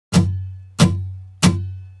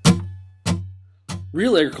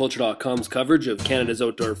RealAgriculture.com's coverage of Canada's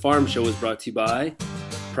Outdoor Farm Show is brought to you by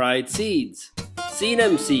Pride Seeds,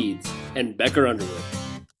 C&M Seeds, and Becker Underwood.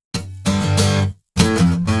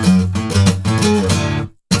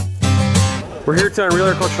 We're here on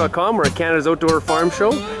RealAgriculture.com. We're at Canada's Outdoor Farm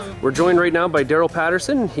Show. We're joined right now by Daryl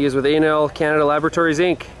Patterson. He is with A&L Laboratories,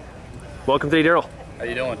 Inc. Welcome today, Daryl. How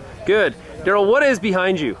you doing? Good. Daryl, what is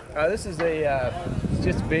behind you? This is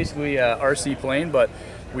just basically a RC plane, but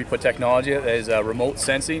we put technology that is remote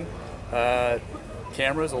sensing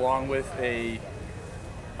cameras along with it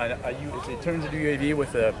turns into UAV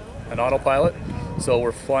with an autopilot. So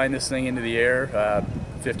we're flying this thing into the air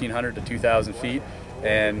 1,500 to 2,000 feet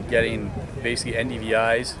and getting basically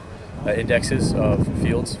NDVIs, indexes of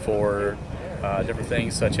fields for different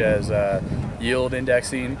things such as yield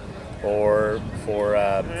indexing or for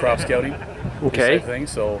crop scouting. Okay. Things.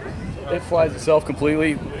 So it flies itself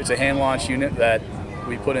completely. It's a hand launch unit that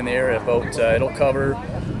we put in the air at about it'll cover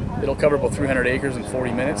about 300 acres in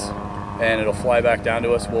 40 minutes, and it'll fly back down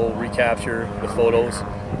to us. We'll recapture the photos,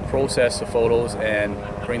 process the photos, and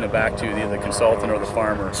bring them back to either the consultant or the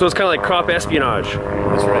farmer. So it's kind of like crop espionage.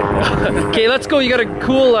 That's right. Okay, let's go. You got a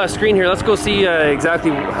cool screen here. Let's go see exactly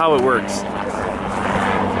how it works.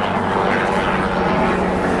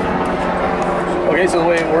 Okay, so the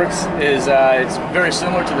way it works is it's very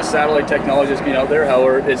similar to the satellite technology that's been out there.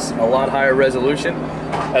 However, it's a lot higher resolution.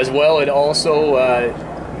 As well, it also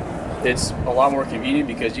it's a lot more convenient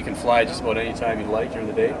because you can fly just about any time you like during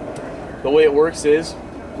the day. The way it works is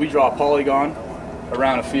we draw a polygon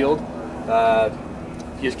around a field.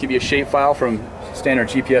 This could be a shape file from standard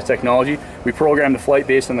GPS technology. We program the flight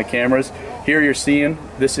based on the cameras. Here you're seeing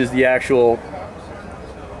this is the actual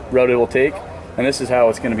route it will take, and this is how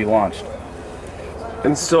it's going to be launched.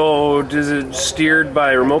 And so, is it steered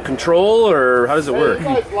by remote control, or how does it work?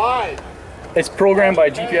 It's programmed by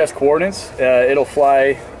GPS coordinates. It'll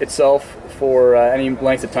fly itself for any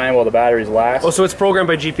length of time while the batteries last. Oh, so it's programmed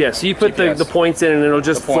by GPS. So you put the points in and it'll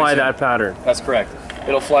just fly that pattern. That's correct.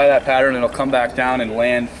 It'll fly that pattern and it'll come back down and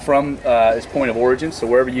land from its point of origin. So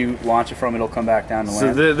wherever you launch it from, it'll come back down and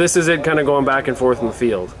land. So this is it kind of going back and forth in the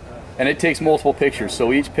field. And it takes multiple pictures.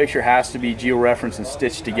 So each picture has to be geo-referenced and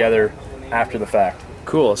stitched together after the fact.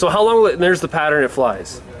 Cool. So how long will there's the pattern it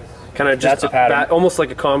flies? Kind of just that's a pattern. Almost like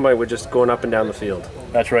a combine with just going up and down the field.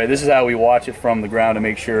 That's right. This is how we watch it from the ground to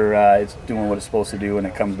make sure it's doing what it's supposed to do and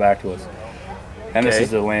it comes back to us. And this is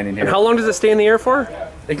the landing here. And how long does it stay in the air for?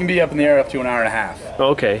 It can be up in the air up to an hour and a half.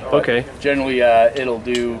 Okay, okay. Generally, it'll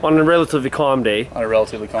do... On a relatively calm day. On a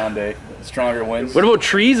relatively calm day. Stronger winds. What about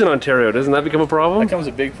trees in Ontario? Doesn't that become a problem? That becomes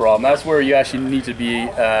a big problem. That's where you actually need to be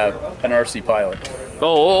an RC pilot.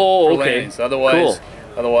 Oh, okay. Landings. Otherwise,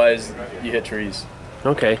 otherwise, you hit trees.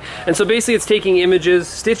 Okay. And so basically it's taking images,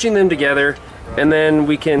 stitching them together, and then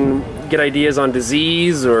we can get ideas on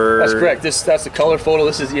disease or... That's correct. That's the color photo.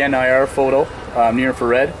 This is the NIR photo, near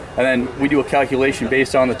infrared. And then we do a calculation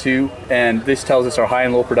based on the two, and this tells us our high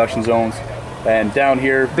and low production zones. And down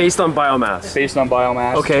here... Based on biomass? Based on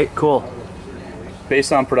biomass. Okay, cool.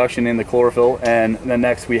 Based on production in the chlorophyll. And then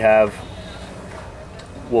next we'll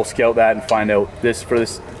scout that and find out this, for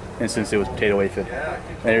this instance, it was potato aphid.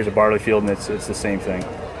 And there's a barley field, and it's the same thing.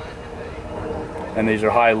 And these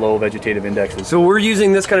are high-low vegetative indexes. So we're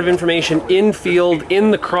using this kind of information in field,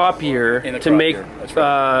 in the crop year, to make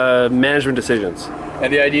management decisions.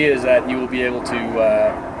 And the idea is that you will be able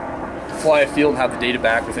to fly a field and have the data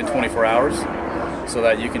back within 24 hours, so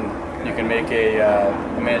that you can make a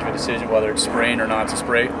management decision whether it's spraying or not to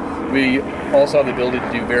spray. We also have the ability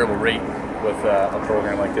to do variable rate with a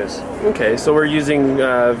program like this. Okay, so we're using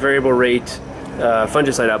variable rate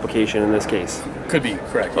fungicide application in this case. Could be,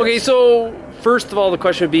 correct. Okay, yes. So first of all, the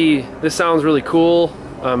question would be, this sounds really cool,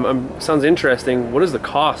 sounds interesting. What is the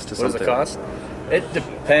cost to something? What is the cost? It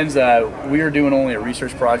depends. We are doing only a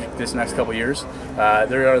research project this next couple of years.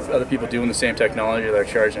 There are other people doing the same technology that are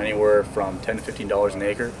charging anywhere from $10 to $15 an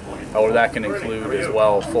acre. However, that can include as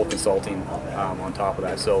well full consulting on top of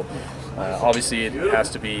that. So obviously it has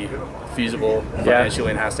to be feasible financially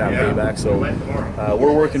and has to have payback. So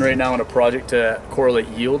we're working right now on a project to correlate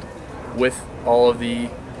yield with all of the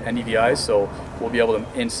NDVIs. So we'll be able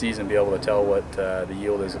to, in season, be able to tell what the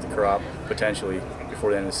yield is of the crop potentially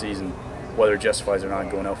before the end of the season, whether it justifies or not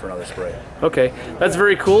going out for another spray. Okay, that's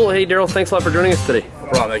very cool. Hey Daryl, thanks a lot for joining us today. No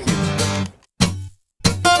problem, thank you.